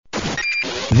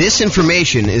This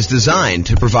information is designed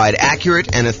to provide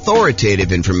accurate and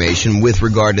authoritative information with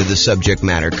regard to the subject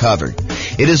matter covered.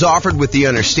 It is offered with the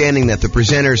understanding that the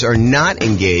presenters are not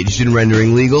engaged in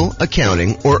rendering legal,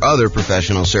 accounting, or other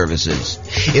professional services.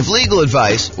 If legal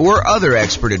advice or other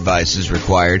expert advice is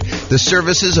required, the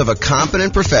services of a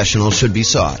competent professional should be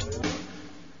sought.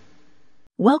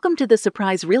 Welcome to the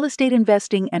Surprise Real Estate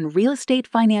Investing and Real Estate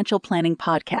Financial Planning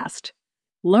Podcast.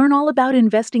 Learn all about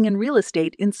investing in real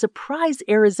estate in Surprise,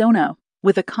 Arizona,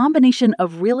 with a combination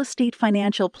of real estate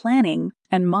financial planning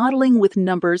and modeling with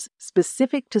numbers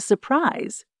specific to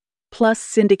Surprise, plus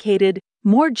syndicated,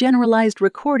 more generalized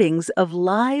recordings of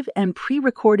live and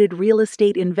pre-recorded real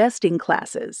estate investing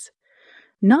classes.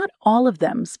 Not all of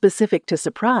them specific to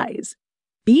Surprise.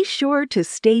 Be sure to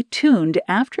stay tuned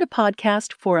after the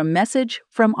podcast for a message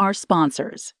from our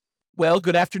sponsors. Well,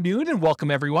 good afternoon and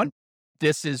welcome everyone.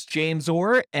 This is James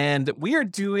Orr, and we are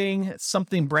doing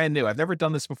something brand new. I've never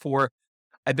done this before.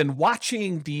 I've been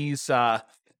watching these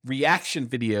reaction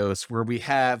videos where we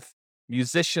have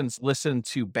musicians listen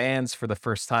to bands for the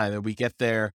first time, and we get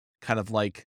their kind of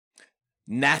like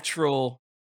natural,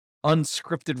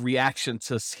 unscripted reaction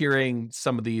to hearing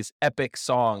some of these epic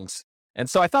songs.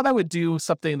 And so I thought I would do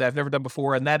something that I've never done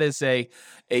before, and that is a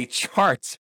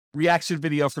chart reaction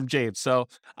video from James. So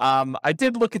I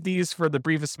did look at these for the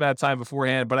briefest amount of time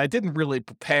beforehand, but I didn't really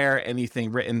prepare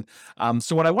anything written.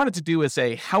 So what I wanted to do is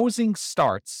a housing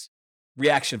starts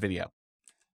reaction video.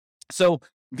 So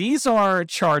these are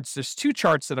charts. There's two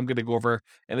charts that I'm going to go over,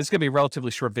 and it's going to be a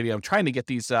relatively short video. I'm trying to get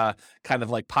these kind of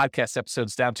like podcast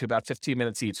episodes down to about 15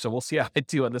 minutes each, so we'll see how I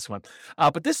do on this one.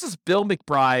 But this is Bill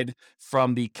McBride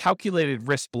from the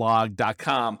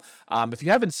calculatedriskblog.com. If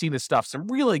you haven't seen his stuff, some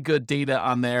really good data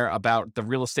on there about the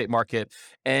real estate market.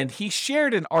 And he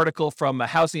shared an article from a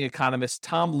housing economist,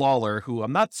 Tom Lawler, who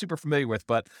I'm not super familiar with,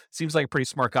 but seems like a pretty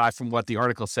smart guy from what the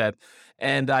article said.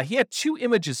 And he had two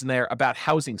images in there about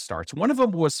housing starts. One of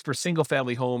them was for single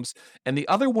family homes, and the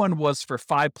other one was for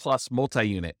 5+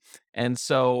 multi-unit. And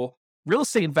so real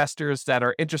estate investors that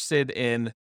are interested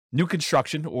in new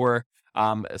construction or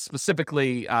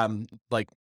specifically like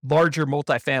larger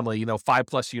multifamily,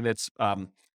 5+ units, kind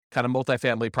of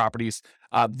multifamily properties,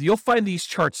 you'll find these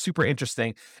charts super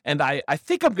interesting. And I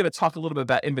think I'm going to talk a little bit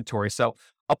about inventory. So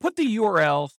I'll put the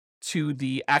URL to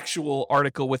the actual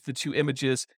article with the two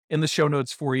images in the show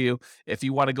notes for you if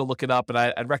you want to go look it up. And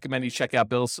I'd recommend you check out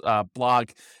Bill's blog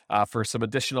for some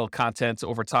additional content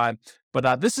over time.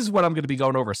 But this is what I'm going to be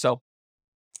going over. So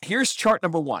here's chart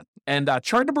number one. And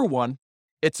chart number one,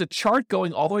 it's a chart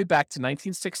going all the way back to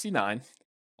 1969,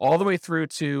 all the way through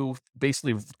to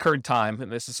basically current time.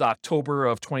 And this is October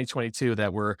of 2022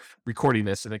 that we're recording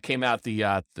this. And it came out,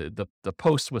 the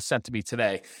post was sent to me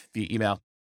today via email.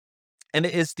 And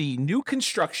it is the new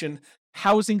construction,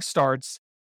 housing starts,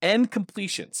 and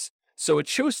completions. So it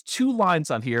shows two lines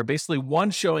on here, basically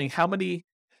one showing how many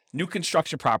new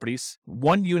construction properties,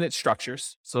 1-unit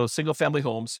structures, so single-family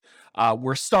homes,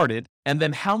 were started, and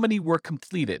then how many were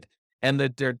completed. And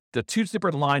the two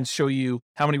different lines show you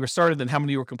how many were started and how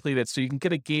many were completed, so you can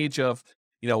get a gauge of,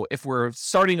 if we're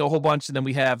starting a whole bunch and then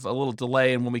we have a little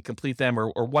delay in when we complete them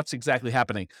or what's exactly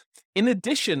happening. In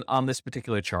addition, on this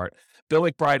particular chart, Bill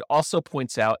McBride also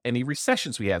points out any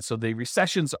recessions we had. So the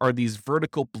recessions are these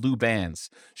vertical blue bands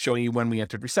showing you when we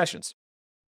entered recessions.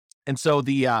 And so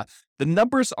the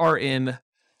numbers are in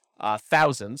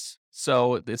thousands.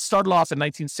 So it started off in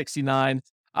 1969.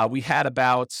 We had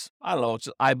about, just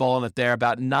eyeballing it there,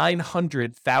 about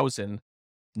 900,000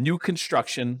 new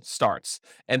construction starts,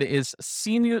 and it is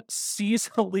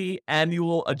seasonally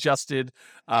annual adjusted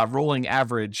rolling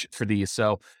average for these.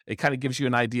 So it kind of gives you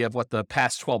an idea of what the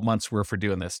past 12 months were for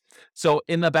doing this. So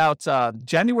in about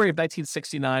January of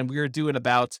 1969, we were doing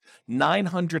about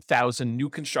 900,000 new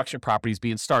construction properties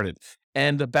being started,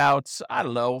 and about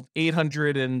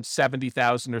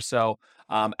 870,000 or so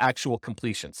actual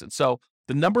completions. And so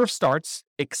the number of starts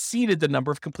exceeded the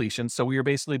number of completions. So we were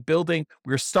basically we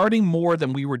were starting more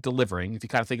than we were delivering, if you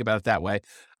kind of think about it that way.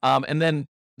 And then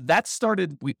that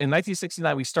started, in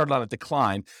 1969, we started on a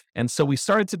decline. And so we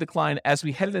started to decline as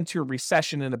we headed into a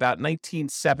recession in about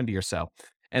 1970 or so.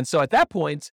 And so at that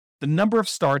point, the number of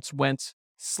starts went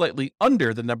slightly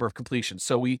under the number of completions.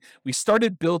 So we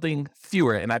started building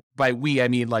fewer, and by we, I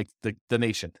mean like the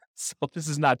nation. So this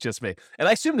is not just me. And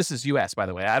I assume this is U.S., by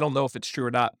the way. I don't know if it's true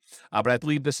or not, but I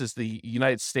believe this is the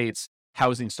United States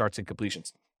housing starts and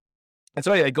completions. And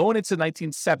so anyway, going into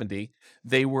 1970,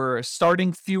 they were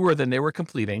starting fewer than they were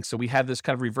completing. So we had this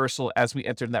kind of reversal as we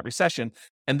entered that recession.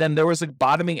 And then there was a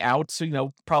bottoming out,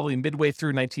 so, probably midway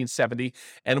through 1970.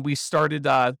 And we started,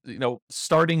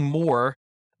 starting more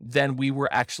than we were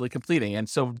actually completing. And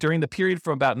so during the period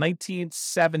from about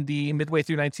 1970, midway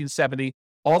through 1970,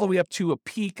 all the way up to a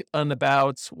peak on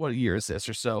about, what year is this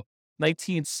or so,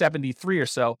 1973 or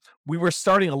so, we were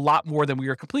starting a lot more than we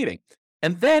were completing.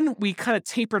 And then we kind of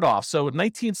tapered off. So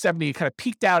 1970 kind of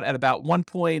peaked out at about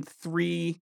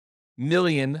 1.3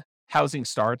 million housing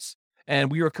starts.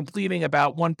 And we were completing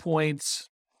about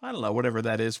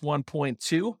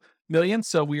 1.2 million.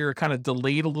 So we were kind of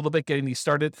delayed a little bit getting these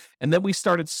started. And then we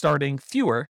started starting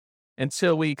fewer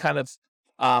until we kind of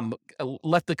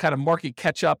let the kind of market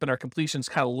catch up and our completions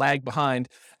kind of lag behind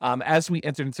as we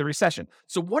entered into the recession.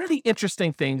 So one of the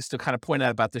interesting things to kind of point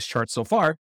out about this chart so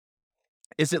far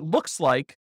is it looks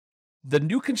like the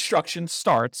new construction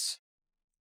start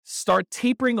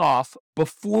tapering off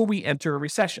before we enter a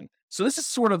recession. So this is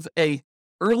sort of a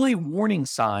early warning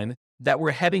sign that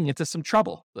we're heading into some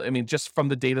trouble. I mean, just from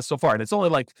the data so far. And it's only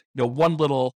like, one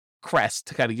little crest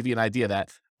to kind of give you an idea of that.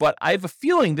 But I have a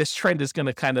feeling this trend is going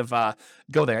to kind of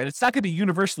go there. And it's not going to be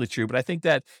universally true, but I think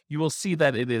that you will see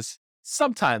that it is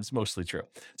sometimes mostly true.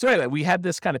 So anyway, we had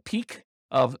this kind of peak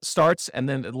of starts and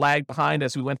then it lagged behind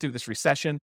as we went through this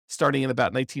recession, starting in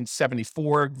about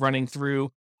 1974, running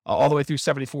through all the way through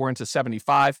 74 into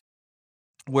 75,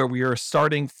 where we are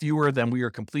starting fewer than we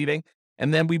are completing.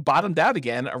 And then we bottomed out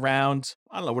again around,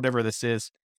 I don't know, whatever this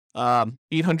is,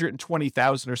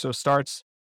 820,000 or so starts,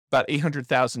 about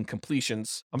 800,000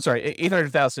 completions. I'm sorry,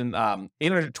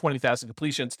 820,000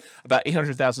 completions, about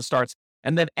 800,000 starts.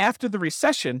 And then after the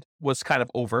recession was kind of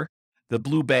over, the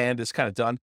blue band is kind of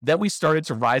done, then we started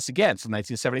to rise again from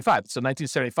 1975. So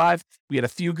 1975, we had a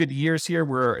few good years here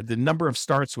where the number of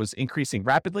starts was increasing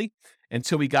rapidly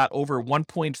until we got over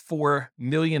 1.4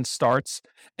 million starts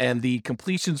and the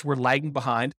completions were lagging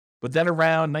behind. But then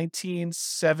around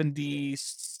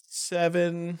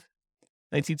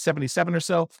 1977 or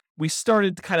so, we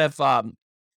started to kind of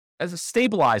as a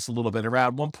stabilize a little bit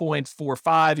around 1.45,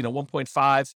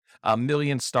 1.5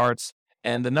 million starts.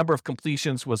 And the number of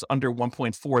completions was under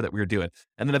 1.4 that we were doing.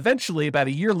 And then eventually, about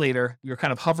a year later, we were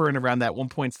kind of hovering around that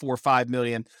 1.45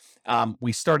 million.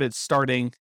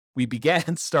 We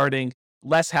began starting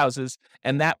less houses,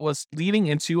 and that was leading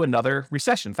into another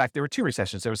recession. In fact, there were two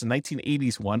recessions. There was a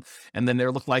 1980s one, and then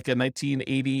there looked like a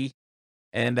 1980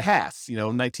 and a half,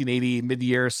 1980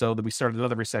 mid-year. So that we started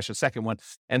another recession, second one.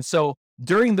 And so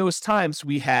during those times,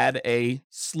 we had a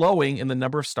slowing in the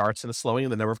number of starts and a slowing in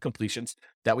the number of completions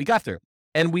that we got through.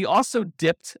 And we also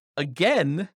dipped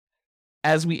again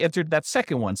as we entered that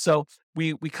second one. So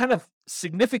we kind of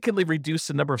significantly reduced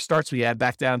the number of starts we had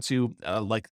back down to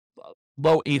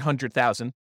low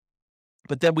 800,000.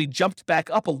 But then we jumped back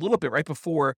up a little bit right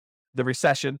before the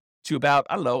recession to about,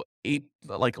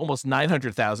 almost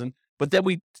 900,000. But then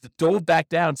we dove back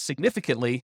down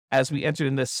significantly as we entered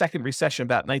in the second recession,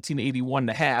 about 1981 and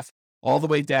a half, all the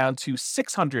way down to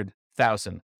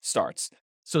 600,000 starts.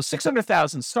 So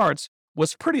 600,000 starts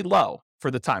was pretty low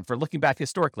for the time, for looking back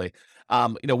historically.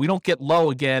 We don't get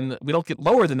lower than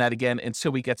that again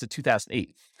until we get to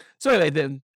 2008. So anyway,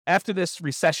 then after this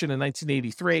recession in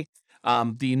 1983,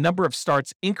 the number of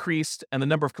starts increased and the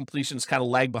number of completions kind of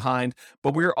lagged behind,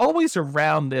 but we were always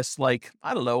around this, a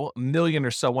million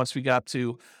or so once we got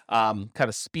to kind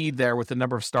of speed there with the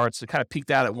number of starts. It kind of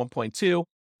peaked out at 1.2.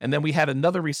 And then we had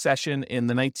another recession in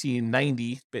the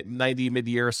 1990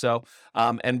 mid-year or so,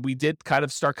 and we did kind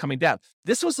of start coming down.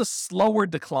 This was a slower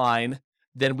decline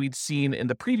than we'd seen in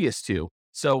the previous two.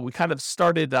 So we kind of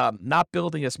started not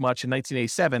building as much in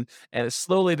 1987, and it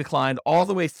slowly declined all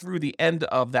the way through the end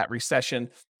of that recession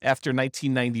after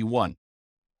 1991.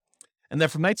 And then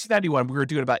from 1991, we were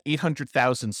doing about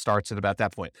 800,000 starts at about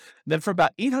that point. And then from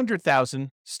about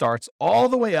 800,000 starts all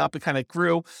the way up, it kind of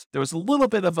grew. There was a little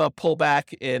bit of a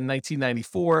pullback in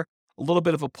 1994, a little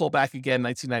bit of a pullback again in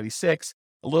 1996,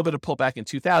 a little bit of pullback in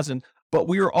 2000, but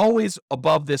we were always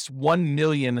above this 1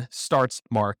 million starts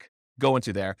mark going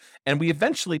to there. And we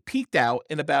eventually peaked out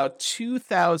in about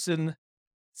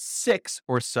 2006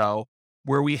 or so,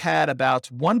 where we had about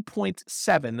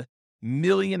 1.7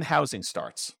 million housing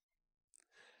starts.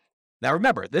 Now,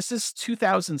 remember, this is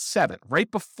 2007,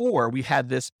 right before we had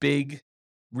this big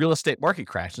real estate market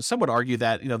crash. And some would argue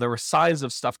that, there were signs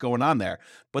of stuff going on there,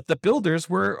 but the builders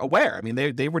were aware. I mean,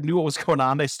 they knew what was going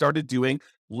on. They started doing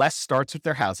less starts with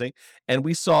their housing. And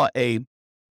we saw a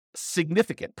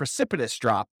significant, precipitous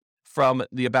drop from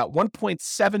the about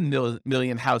 1.7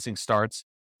 million housing starts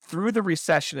through the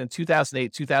recession in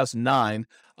 2008, 2009,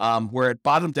 where it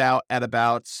bottomed out at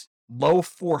about low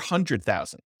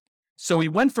 400,000. So we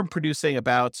went from producing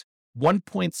about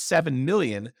 1.7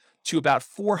 million to about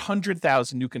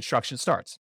 400,000 new construction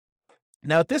starts.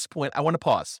 Now, at this point, I want to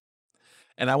pause.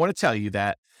 And I want to tell you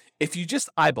that if you just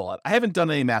eyeball it, I haven't done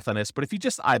any math on this, but if you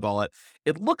just eyeball it,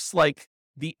 it looks like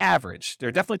the average, there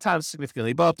are definitely times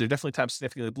significantly above, there are definitely times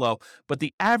significantly below, but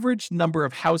the average number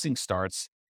of housing starts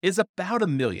is about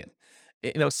 1 million.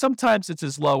 Sometimes it's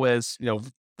as low as,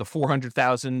 the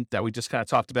 400,000 that we just kind of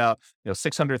talked about,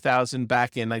 600,000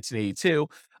 back in 1982.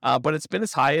 But it's been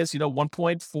as high as,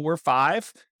 1.45.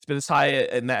 It's been as high,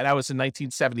 and that was in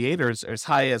 1978, or as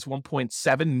high as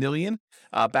 1.7 million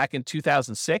back in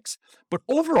 2006. But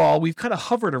overall, we've kind of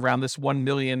hovered around this 1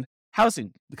 million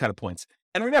housing kind of points.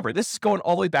 And remember, this is going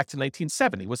all the way back to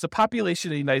 1970. Was the population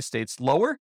of the United States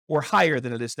lower or higher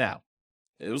than it is now?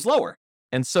 It was lower.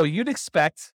 And so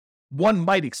one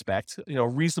might expect, a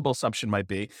reasonable assumption might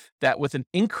be that with an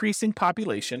increasing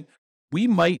population, we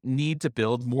might need to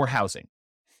build more housing,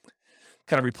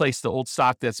 kind of replace the old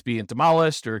stock that's being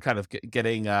demolished or kind of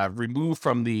getting removed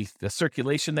from the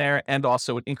circulation there, and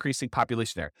also an increasing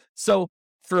population there. So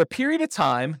for a period of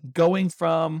time, going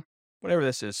from whatever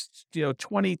this is,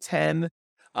 2010,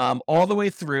 all the way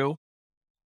through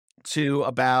to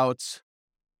about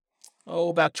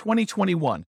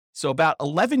 2021. So about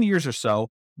 11 years or so,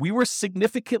 we were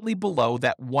significantly below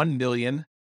that 1 million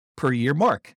per year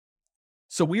mark.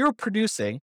 So we were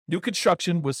producing, new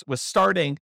construction was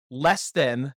starting less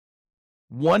than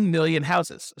 1 million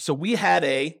houses. So we had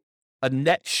a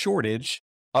net shortage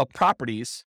of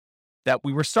properties that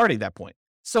we were starting at that point.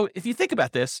 So if you think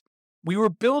about this, we were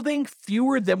building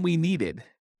fewer than we needed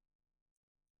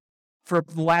for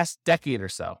the last decade or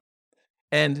so.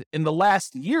 And in the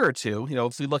last year or two,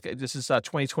 if we look at, this is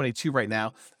 2022 right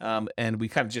now, and we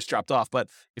kind of just dropped off. But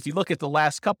if you look at the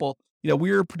last couple,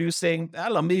 we were producing, I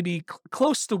don't know, maybe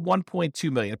close to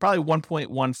 1.2 million, probably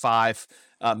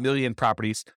 1.15 million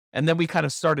properties. And then we kind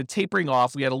of started tapering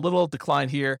off. We had a little decline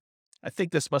here. I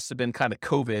think this must have been kind of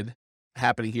COVID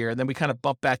happening here. And then we kind of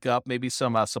bumped back up, maybe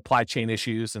some supply chain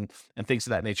issues and things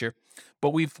of that nature. But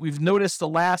we've noticed the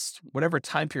last, whatever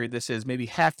time period this is, maybe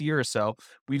half year or so,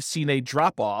 we've seen a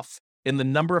drop off in the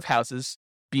number of houses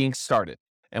being started.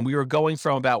 And we were going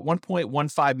from about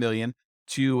 1.15 million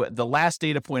to the last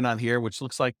data point on here, which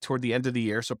looks like toward the end of the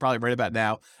year. So probably right about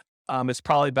now, it's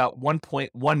probably about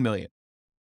 1.1 million.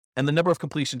 And the number of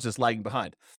completions is lagging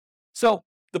behind. So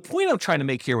the point I'm trying to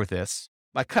make here with this,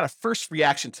 my kind of first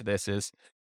reaction to this is,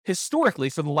 historically,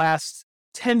 for the last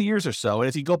 10 years or so, and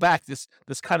if you go back, this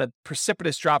kind of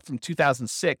precipitous drop from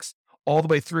 2006 all the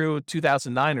way through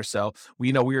 2009 or so,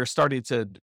 we were starting to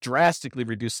drastically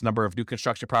reduce the number of new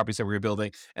construction properties that we were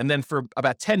building. And then for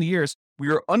about 10 years, we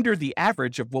were under the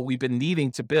average of what we've been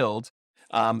needing to build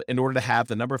in order to have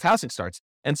the number of housing starts.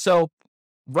 And so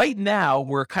right now,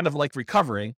 we're kind of like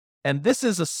recovering. And this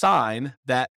is a sign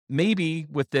that maybe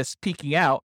with this peaking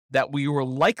out, that we will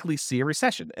likely see a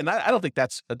recession. And I don't think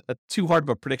that's a too hard of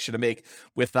a prediction to make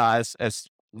with as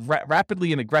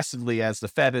rapidly and aggressively as the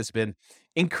Fed has been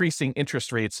increasing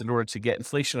interest rates in order to get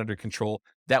inflation under control,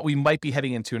 that we might be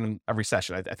heading into a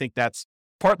recession. I think that's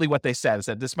partly what they said, is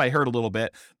that this might hurt a little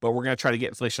bit, but we're going to try to get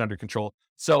inflation under control.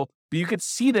 So, but you could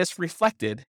see this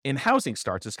reflected in housing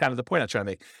starts is kind of the point I'm trying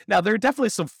to make. Now, there are definitely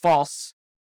some false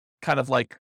kind of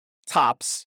like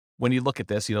tops when you look at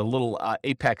this, little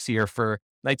apex here for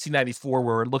 1994,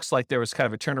 where it looks like there was kind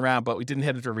of a turnaround, but we didn't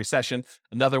head into a recession.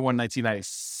 Another one,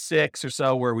 1996 or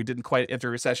so, where we didn't quite enter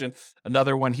a recession.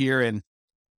 Another one here in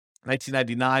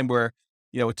 1999, where,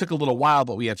 it took a little while,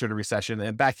 but we entered a recession.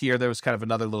 And back here, there was kind of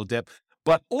another little dip.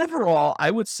 But overall,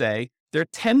 I would say there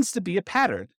tends to be a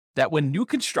pattern that when new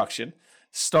construction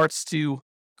starts to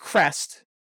crest,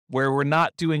 where we're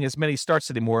not doing as many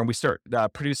starts anymore, and we start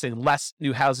producing less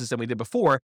new houses than we did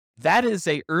before, that is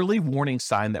a early warning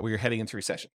sign that we are heading into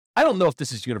recession. I don't know if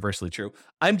this is universally true.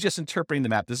 I'm just interpreting the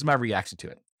map. This is my reaction to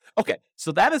it. Okay,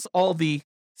 so that is all the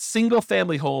single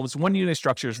family homes, one unit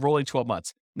structures rolling 12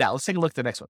 months. Now let's take a look at the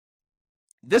next one.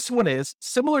 This one is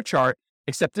similar chart,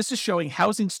 except this is showing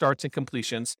housing starts and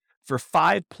completions for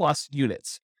 5+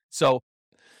 units. So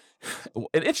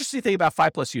an interesting thing about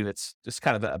 5+ units, just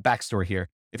kind of a backstory here.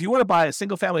 If you want to buy a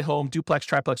single family home, duplex,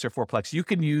 triplex, or fourplex, you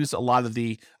can use a lot of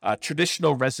the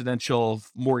traditional residential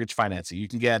mortgage financing. You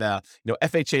can get a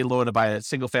FHA loan to buy a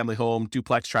single family home,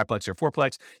 duplex, triplex, or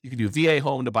fourplex. You can do VA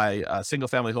home to buy a single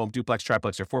family home, duplex,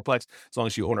 triplex, or fourplex, as long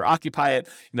as you own or occupy it.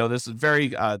 This is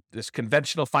very this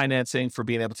conventional financing for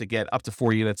being able to get up to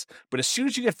 4 units. But as soon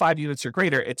as you get 5 units or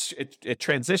greater, it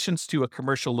transitions to a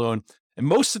commercial loan. And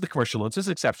most of the commercial loans, there's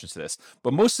exceptions to this,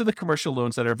 but most of the commercial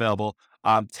loans that are available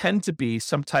tend to be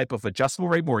some type of adjustable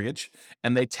rate mortgage,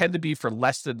 and they tend to be for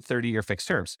less than 30-year fixed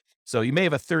terms. So you may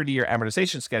have a 30-year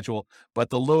amortization schedule, but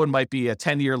the loan might be a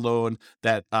 10-year loan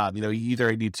that you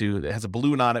either need to, it has a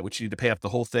balloon on it, which you need to pay off the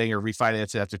whole thing or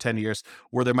refinance it after 10 years,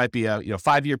 or there might be a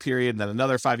 5-year period, and then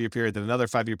another 5-year period, then another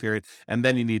 5-year period, and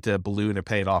then you need to balloon or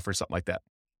pay it off or something like that.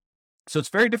 So it's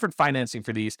very different financing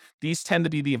for these. These tend to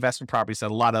be the investment properties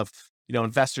that a lot of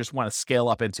investors want to scale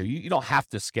up into. You don't have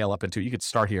to scale up into it. You could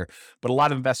start here, but a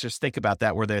lot of investors think about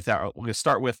that where they thought, we're going to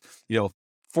start with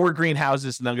 4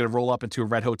 greenhouses and then I'm going to roll up into a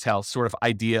red hotel sort of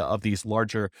idea of these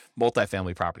larger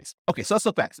multifamily properties. Okay, so let's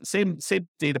look back. Same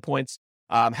data points.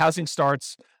 Housing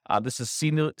starts. This is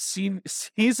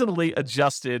seasonally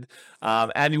adjusted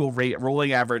annual rate,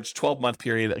 rolling average, 12-month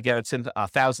period. Again, it's in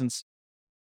thousands.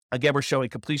 Again, we're showing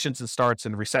completions and starts,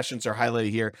 and recessions are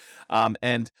highlighted here.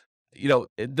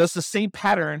 Does the same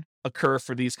pattern occur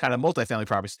for these kind of multifamily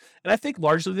properties? And I think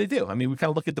largely they do. I mean, we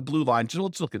kind of look at the blue line,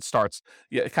 just look at starts.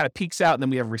 It kind of peaks out, and then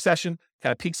we have recession,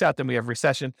 kind of peaks out, then we have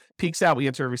recession, peaks out, we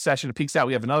enter a recession, peaks out,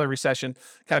 we have another recession,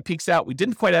 kind of peaks out, we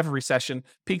didn't quite have a recession,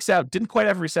 peaks out, didn't quite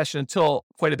have a recession until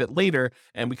quite a bit later,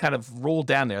 and we kind of rolled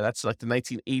down there. That's like the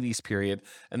 1980s period.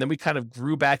 And then we kind of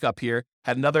grew back up here,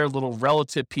 had another little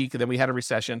relative peak, and then we had a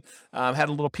recession, had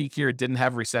a little peak here, didn't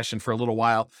have a recession for a little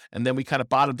while, and then we kind of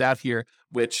bottomed out here,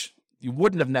 which you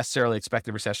wouldn't have necessarily expected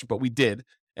a recession, but we did.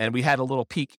 And we had a little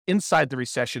peak inside the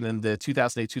recession in the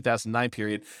 2008, 2009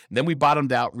 period. And then we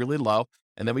bottomed out really low.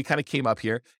 And then we kind of came up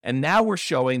here. And now we're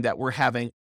showing that we're having,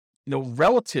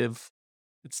 relative,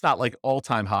 it's not like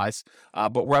all-time highs,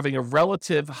 but we're having a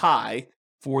relative high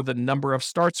for the number of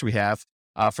starts we have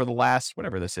for the last,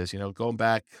 whatever this is, going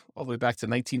back all the way back to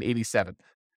 1987.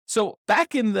 So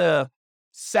back in the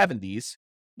 70s,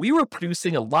 we were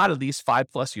producing a lot of these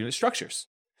 5+ unit structures.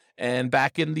 And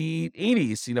back in the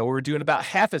 80s, we were doing about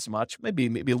half as much, maybe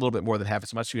a little bit more than half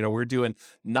as much. We were doing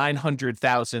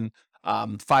 900,000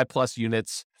 5+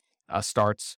 units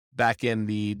starts back in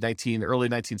the early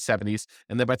 1970s.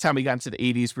 And then by the time we got into the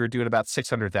 80s, we were doing about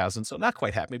 600,000. So not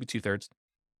quite half, maybe 2/3.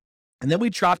 And then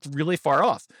we dropped really far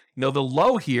off. The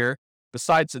low here,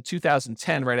 besides the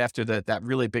 2010, right after that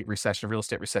really big recession, real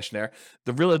estate recession there,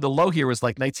 the low here was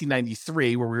like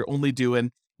 1993, where we were only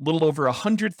doing little over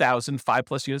 100,000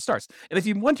 5+ unit starts. And if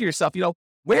you wonder to yourself,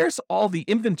 where's all the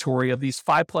inventory of these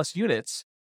 5+ units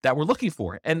that we're looking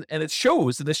for? And it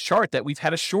shows in this chart that we've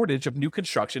had a shortage of new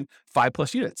construction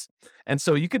 5+ units. And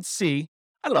so you could see,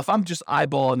 I don't know if I'm just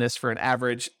eyeballing this for an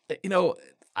average, the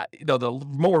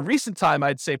more recent time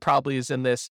I'd say probably is in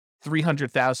this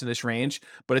 300,000-ish range.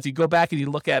 But if you go back and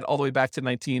you look at all the way back to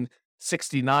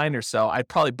 1969 or so, I'd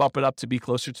probably bump it up to be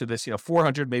closer to this,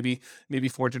 400, maybe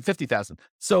 450,000.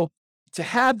 So to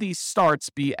have these starts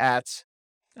be at,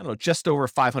 just over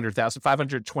 500,000,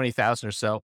 520,000 or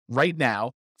so right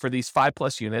now for these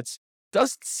 5+ units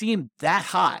doesn't seem that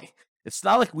high. It's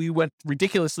not like we went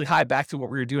ridiculously high back to what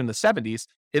we were doing in the 70s.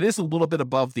 It is a little bit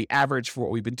above the average for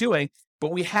what we've been doing,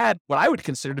 but we had what I would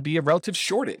consider to be a relative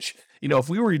shortage. If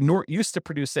we were used to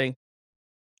producing,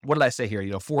 what did I say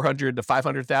here? 400 to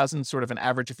 500,000, sort of an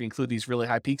average if you include these really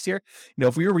high peaks here.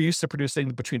 If we were used to producing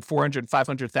between 400 and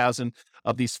 500,000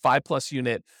 of these 5+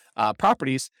 unit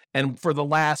properties, and for the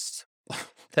last,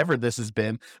 whatever this has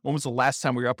been, when was the last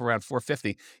time we were up around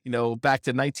 450? Back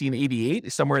to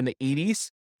 1988, somewhere in the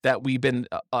 80s, that we've been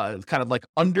kind of like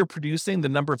underproducing the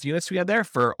number of units we had there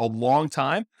for a long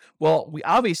time. Well, we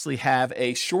obviously have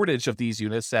a shortage of these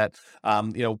units that,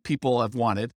 people have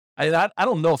wanted. I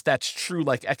don't know if that's true,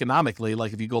 like economically,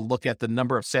 like if you go look at the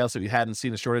number of sales that we had and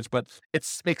seen a shortage, but it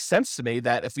makes sense to me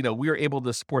that if, we were able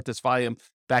to support this volume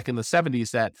back in the 70s,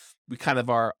 that we kind of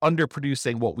are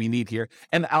underproducing what we need here.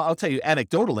 And I'll tell you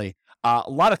anecdotally, a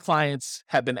lot of clients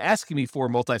have been asking me for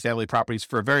multifamily properties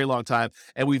for a very long time,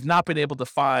 and we've not been able to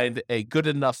find a good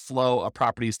enough flow of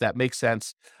properties that make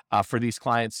sense for these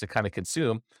clients to kind of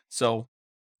consume. So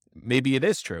maybe it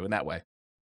is true in that way.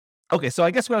 Okay, so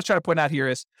I guess what I was trying to point out here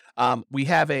is we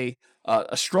have a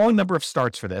strong number of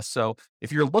starts for this. So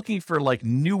if you're looking for like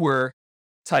newer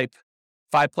type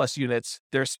 5+ units,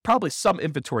 there's probably some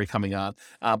inventory coming on,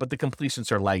 but the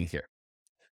completions are lagging here.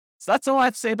 So that's all I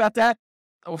have to say about that.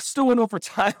 I still went over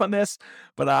time on this,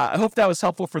 but I hope that was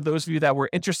helpful for those of you that were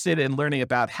interested in learning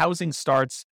about housing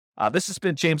starts. This has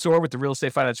been James Orr with the Real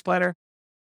Estate Financial Planner.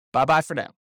 Bye-bye for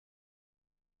now.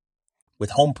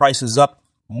 With home prices up,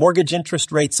 mortgage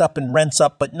interest rates up, and rents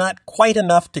up, but not quite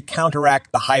enough to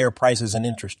counteract the higher prices and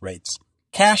interest rates.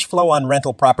 Cash flow on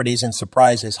rental properties in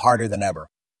Surprise is harder than ever.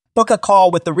 Book a call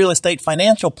with the Real Estate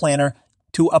Financial Planner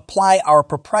to apply our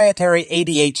proprietary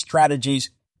 88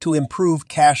 strategies to improve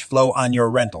cash flow on your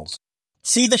rentals.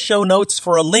 See the show notes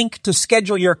for a link to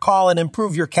schedule your call and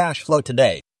improve your cash flow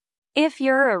today. If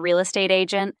you're a real estate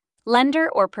agent, lender,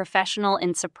 or professional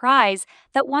in Surprise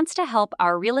that wants to help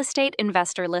our real estate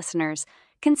investor listeners,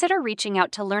 consider reaching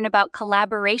out to learn about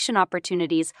collaboration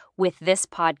opportunities with this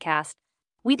podcast.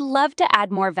 We'd love to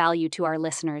add more value to our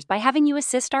listeners by having you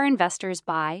assist our investors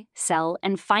buy, sell,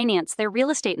 and finance their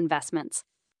real estate investments.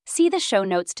 See the show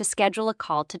notes to schedule a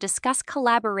call to discuss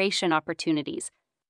collaboration opportunities.